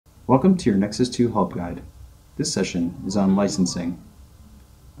Welcome to your Nexus 2 Help Guide. This session is on licensing.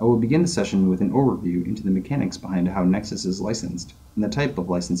 I will begin the session with an overview into the mechanics behind how Nexus is licensed and the type of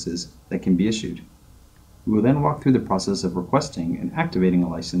licenses that can be issued. We will then walk through the process of requesting and activating a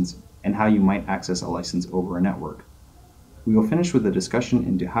license and how you might access a license over a network. We will finish with a discussion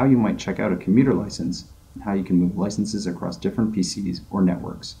into how you might check out a commuter license and how you can move licenses across different PCs or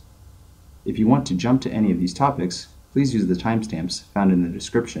networks. If you want to jump to any of these topics, please use the timestamps found in the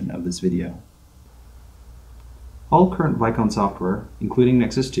description of this video. All current Vicon software, including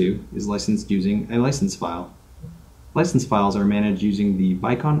Nexus 2, is licensed using a license file. License files are managed using the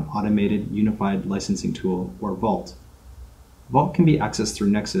Vicon Automated Unified Licensing Tool, or Vault. Vault can be accessed through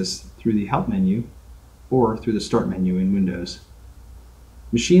Nexus through the Help menu or through the Start menu in Windows.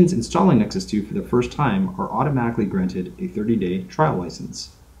 Machines installing Nexus 2 for the first time are automatically granted a 30-day trial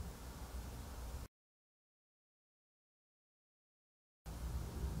license.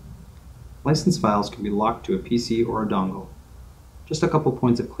 License files can be locked to a PC or a dongle. Just a couple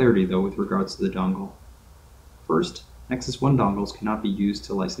points of clarity though with regards to the dongle. First, Nexus 1 dongles cannot be used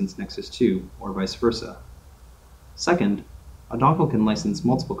to license Nexus 2 or vice versa. Second, a dongle can license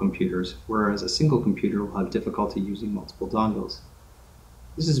multiple computers, whereas a single computer will have difficulty using multiple dongles.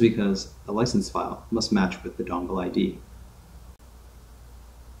 This is because the license file must match with the dongle ID.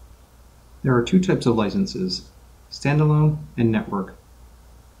 There are two types of licenses, standalone and network.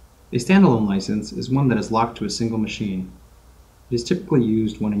 A standalone license is one that is locked to a single machine. It is typically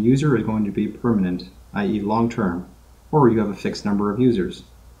used when a user is going to be permanent, i.e. long-term, or you have a fixed number of users.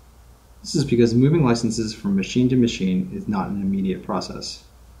 This is because moving licenses from machine to machine is not an immediate process.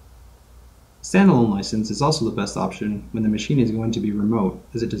 A standalone license is also the best option when the machine is going to be remote,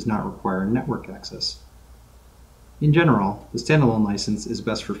 as it does not require network access. In general, the standalone license is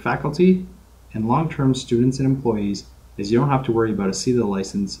best for faculty and long-term students and employees, as you don't have to worry about a CEDA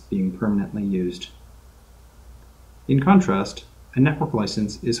license being permanently used. In contrast, a network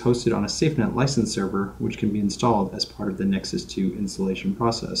license is hosted on a SafeNet license server, which can be installed as part of the Nexus 2 installation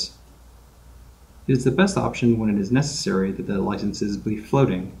process. It is the best option when it is necessary that the licenses be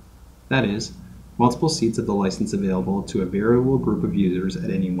floating, that is, multiple seats of the license available to a variable group of users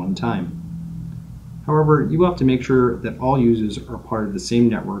at any one time. However, you will have to make sure that all users are part of the same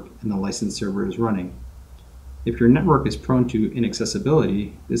network and the license server is running. If your network is prone to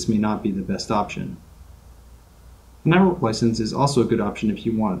inaccessibility, this may not be the best option. A network license is also a good option if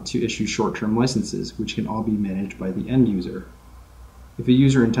you want to issue short-term licenses, which can all be managed by the end user. If a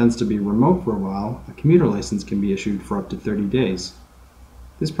user intends to be remote for a while, a commuter license can be issued for up to 30 days.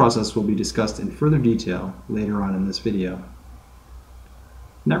 This process will be discussed in further detail later on in this video.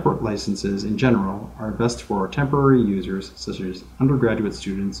 Network licenses in general are best for temporary users such as undergraduate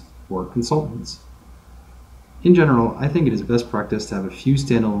students or consultants. In general, I think it is best practice to have a few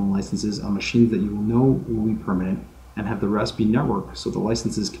standalone licenses on machines that you will know will be permanent and have the rest be networked so the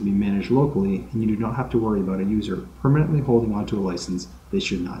licenses can be managed locally and you do not have to worry about a user permanently holding onto a license they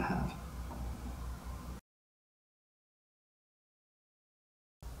should not have.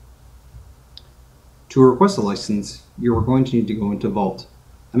 To request a license, you are going to need to go into Vault.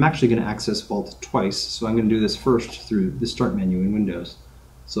 I'm actually going to access Vault twice, so I'm going to do this first through the Start menu in Windows.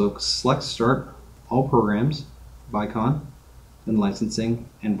 So select Start, All Programs, Vicon, then Licensing,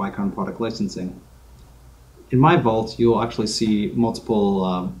 and Vicon Product Licensing. In my Vault, you'll actually see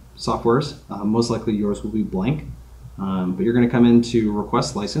multiple softwares. Most likely yours will be blank, but you're going to come into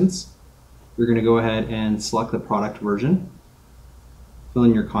Request License. You're going to go ahead and select the product version, fill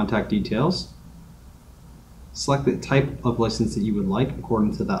in your contact details, select the type of license that you would like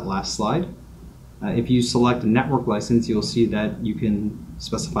according to that last slide. If you select a network license, you'll see that you can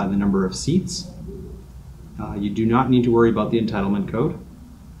specify the number of seats. You do not need to worry about the entitlement code.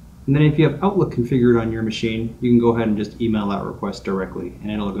 And then if you have Outlook configured on your machine, you can go ahead and just email that request directly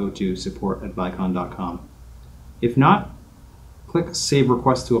and it'll go to support@vicon.com. If not, click Save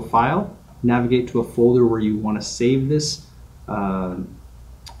Request to a File, navigate to a folder where you want to save this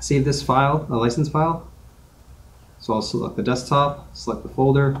file, a license file. So I'll select the desktop, select the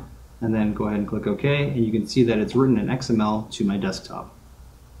folder, and then go ahead and click OK, and you can see that it's written in XML to my desktop.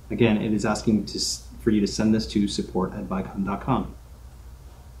 Again, it is asking for you to send this to support@vicon.com.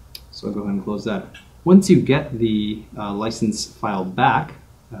 So I'll go ahead and close that. Once you get the license file back,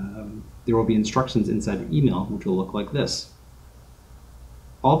 there will be instructions inside the email, which will look like this.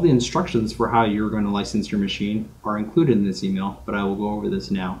 All the instructions for how you're going to license your machine are included in this email, but I will go over this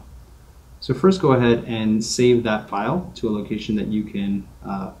now. So first go ahead and save that file to a location that you can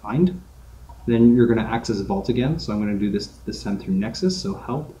find. Then you're going to access Vault again, so I'm going to do this time through Nexus, so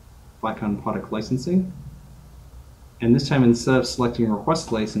Help, Vicon Product Licensing. And this time, instead of selecting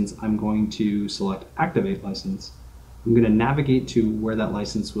request license, I'm going to select activate license. I'm going to navigate to where that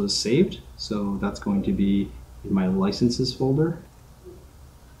license was saved. So that's going to be in my licenses folder.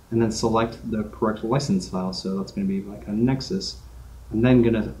 And then select the correct license file. So that's going to be Vicon Nexus. I'm then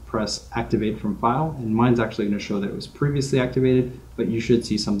going to press activate from file, and mine's actually going to show that it was previously activated, but you should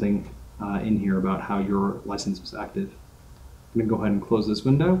see something in here about how your license was active. I'm going to go ahead and close this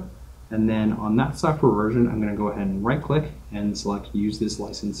window, and then on that software version, I'm going to go ahead and right click and select use this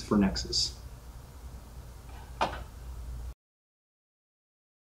license for Nexus.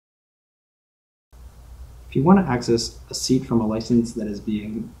 If you want to access a seat from a license that is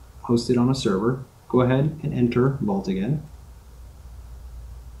being hosted on a server, go ahead and enter Vault again.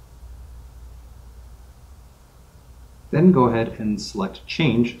 Then go ahead and select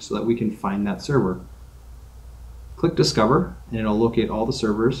change so that we can find that server. Click discover and it'll locate all the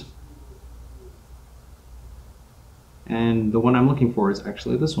servers. And the one I'm looking for is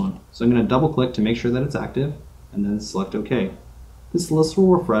actually this one. So I'm going to double click to make sure that it's active and then select OK. This list will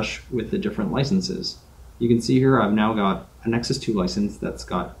refresh with the different licenses. You can see here I've now got a Nexus 2 license that's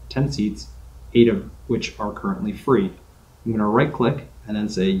got 10 seats, 8 of which are currently free. I'm going to right click and then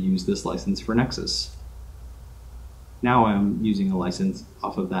say use this license for Nexus. Now I'm using a license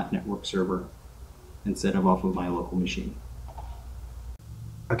off of that network server instead of off of my local machine.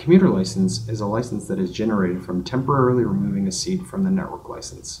 A commuter license is a license that is generated from temporarily removing a seat from the network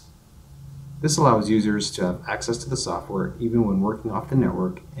license. This allows users to have access to the software even when working off the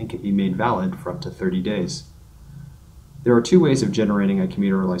network and can be made valid for up to 30 days. There are two ways of generating a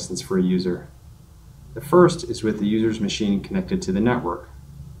commuter license for a user. The first is with the user's machine connected to the network.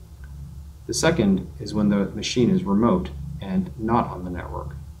 The second is when the machine is remote and not on the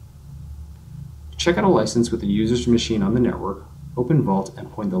network. To check out a license with the user's machine on the network, open Vault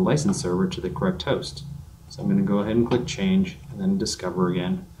and point the license server to the correct host. So I'm going to go ahead and click change and then discover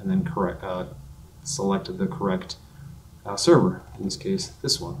again and then select the correct server, in this case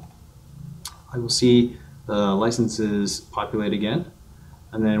this one. I will see the licenses populate again,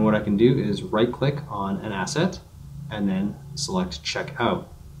 and then what I can do is right click on an asset and then select check out.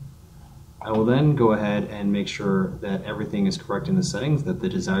 I will then go ahead and make sure that everything is correct in the settings, that the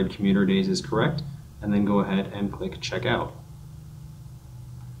desired commuter days is correct, and then go ahead and click check out.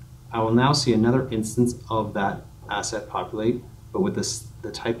 I will now see another instance of that asset populate, but with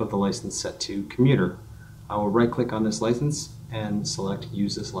the type of the license set to commuter. I will right click on this license and select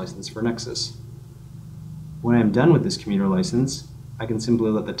use this license for Nexus. When I'm done with this commuter license, I can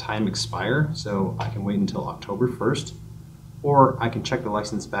simply let the time expire, so I can wait until October 1st, or I can check the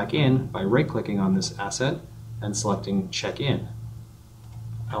license back in by right-clicking on this asset and selecting check in.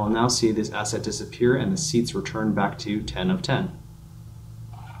 I will now see this asset disappear and the seats return back to 10 of 10.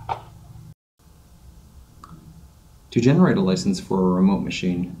 To generate a license for a remote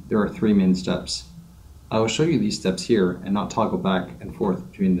machine, there are 3 main steps. I will show you these steps here and not toggle back and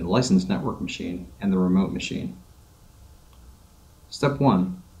forth between the licensed network machine and the remote machine. Step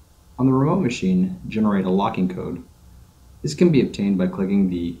 1. On the remote machine, generate a locking code. This can be obtained by clicking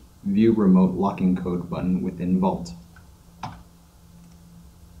the View Remote Locking Code button within Vault.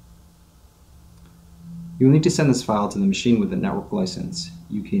 You will need to send this file to the machine with a network license.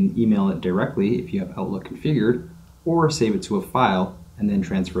 You can email it directly if you have Outlook configured, or save it to a file and then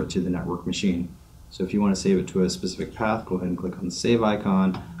transfer it to the network machine. So if you want to save it to a specific path, go ahead and click on the save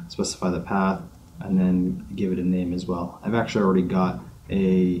icon, specify the path, and then give it a name as well. I've actually already got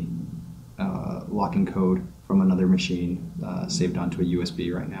a locking code from another machine saved onto a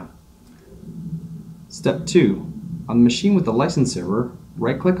USB right now. Step 2. On the machine with the license server,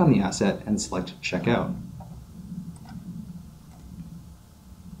 right-click on the asset and select Check Out.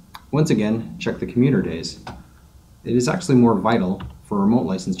 Once again, check the commuter days. It is actually more vital for remote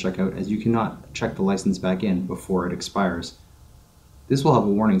license checkout as you cannot check the license back in before it expires. This will have a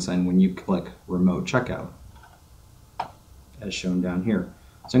warning sign when you click Remote Checkout, as shown down here.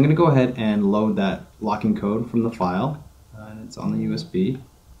 So I'm going to go ahead and load that locking code from the file, and it's on the USB,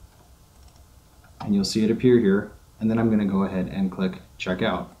 and you'll see it appear here, and then I'm going to go ahead and click Check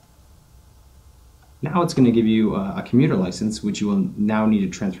Out. Now it's going to give you a commuter license, which you will now need to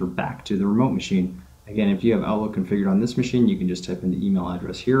transfer back to the remote machine. Again, if you have Outlook configured on this machine, you can just type in the email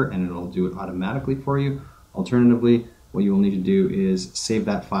address here and it'll do it automatically for you. Alternatively, what you will need to do is save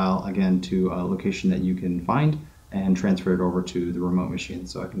that file again to a location that you can find and transfer it over to the remote machine.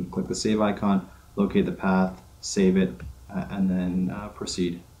 So I can click the save icon, locate the path, save it, and then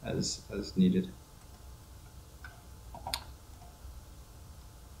proceed as needed.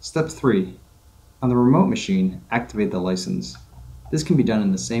 Step 3. On the remote machine, activate the license. This can be done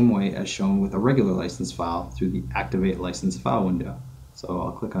in the same way as shown with a regular license file through the Activate License File window. So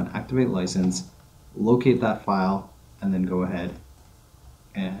I'll click on Activate License, locate that file, and then go ahead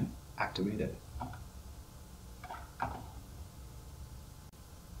and activate it.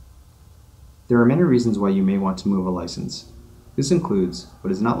 There are many reasons why you may want to move a license. This includes,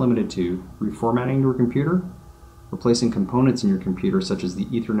 but is not limited to, reformatting your computer, replacing components in your computer such as the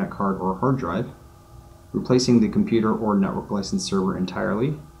Ethernet card or hard drive, replacing the computer or network license server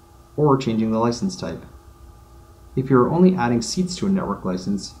entirely, or changing the license type. If you are only adding seats to a network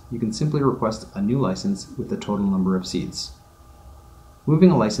license, you can simply request a new license with the total number of seats.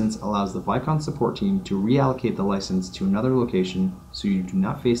 Moving a license allows the Vicon support team to reallocate the license to another location so you do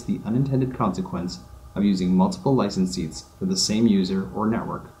not face the unintended consequence of using multiple license seats for the same user or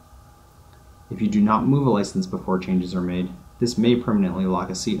network. If you do not move a license before changes are made, this may permanently lock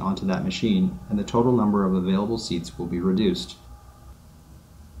a seat onto that machine and the total number of available seats will be reduced.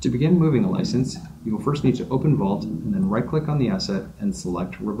 To begin moving a license, you will first need to open Vault and then right-click on the asset and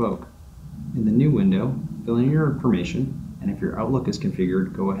select Revoke. In the new window, fill in your information, and if your Outlook is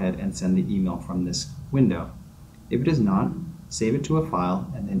configured, go ahead and send the email from this window. If it is not, save it to a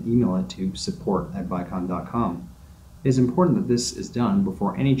file and then email it to support@vicon.com. It is important that this is done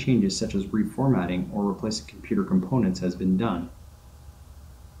before any changes such as reformatting or replacing computer components has been done.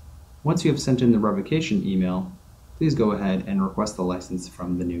 Once you have sent in the revocation email, please go ahead and request the license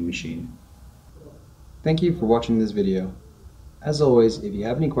from the new machine. Thank you for watching this video. As always, if you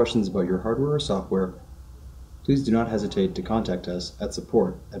have any questions about your hardware or software, please do not hesitate to contact us at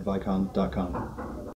support@vicon.com.